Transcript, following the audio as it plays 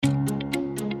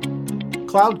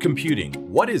Cloud computing,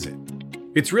 what is it?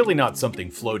 It's really not something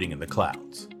floating in the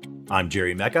clouds. I'm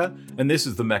Jerry Mecca, and this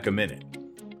is the Mecca Minute.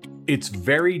 It's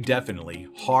very definitely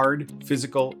hard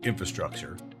physical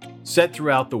infrastructure set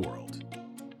throughout the world.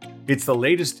 It's the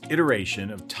latest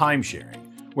iteration of time sharing,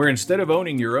 where instead of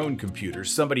owning your own computer,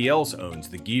 somebody else owns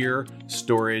the gear,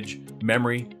 storage,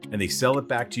 memory, and they sell it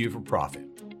back to you for profit.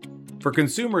 For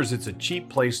consumers, it's a cheap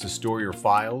place to store your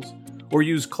files or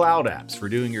use cloud apps for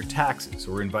doing your taxes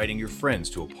or inviting your friends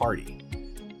to a party.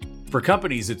 For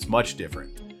companies, it's much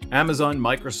different. Amazon,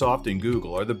 Microsoft, and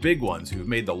Google are the big ones who've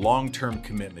made the long-term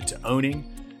commitment to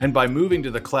owning, and by moving to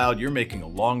the cloud, you're making a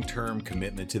long-term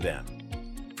commitment to them.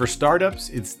 For startups,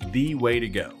 it's the way to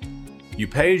go. You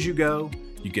pay as you go,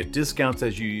 you get discounts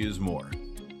as you use more.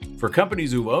 For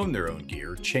companies who own their own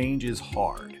gear, change is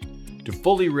hard. To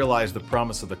fully realize the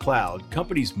promise of the cloud,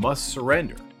 companies must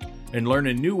surrender and learn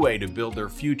a new way to build their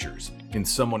futures in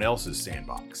someone else's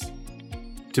sandbox.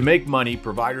 To make money,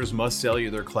 providers must sell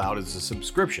you their cloud as a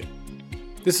subscription.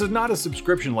 This is not a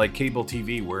subscription like cable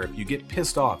TV where if you get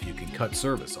pissed off, you can cut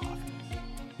service off.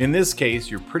 In this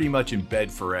case, you're pretty much in bed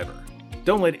forever.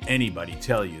 Don't let anybody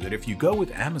tell you that if you go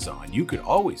with Amazon, you could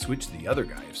always switch to the other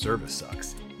guy if service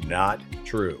sucks. Not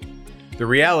true. The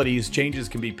reality is changes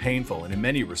can be painful and in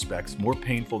many respects more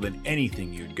painful than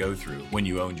anything you'd go through when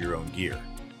you owned your own gear.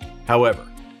 However,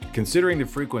 considering the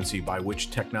frequency by which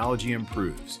technology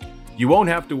improves, you won't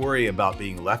have to worry about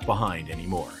being left behind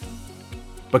anymore.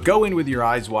 But go in with your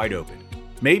eyes wide open.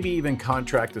 Maybe even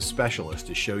contract a specialist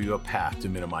to show you a path to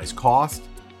minimize cost,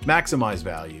 maximize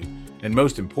value, and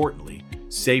most importantly,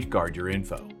 safeguard your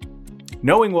info.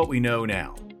 Knowing what we know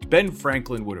now, Ben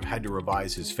Franklin would have had to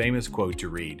revise his famous quote to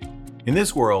read, "In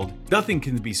this world, nothing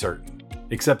can be certain,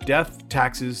 except death,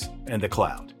 taxes, and the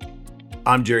cloud."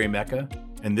 I'm Jerry Mecca,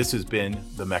 and this has been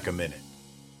the Mecca Minute.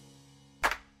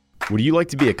 Would you like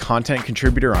to be a content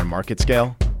contributor on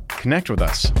MarketScale? Connect with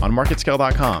us on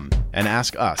MarketScale.com and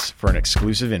ask us for an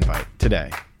exclusive invite today.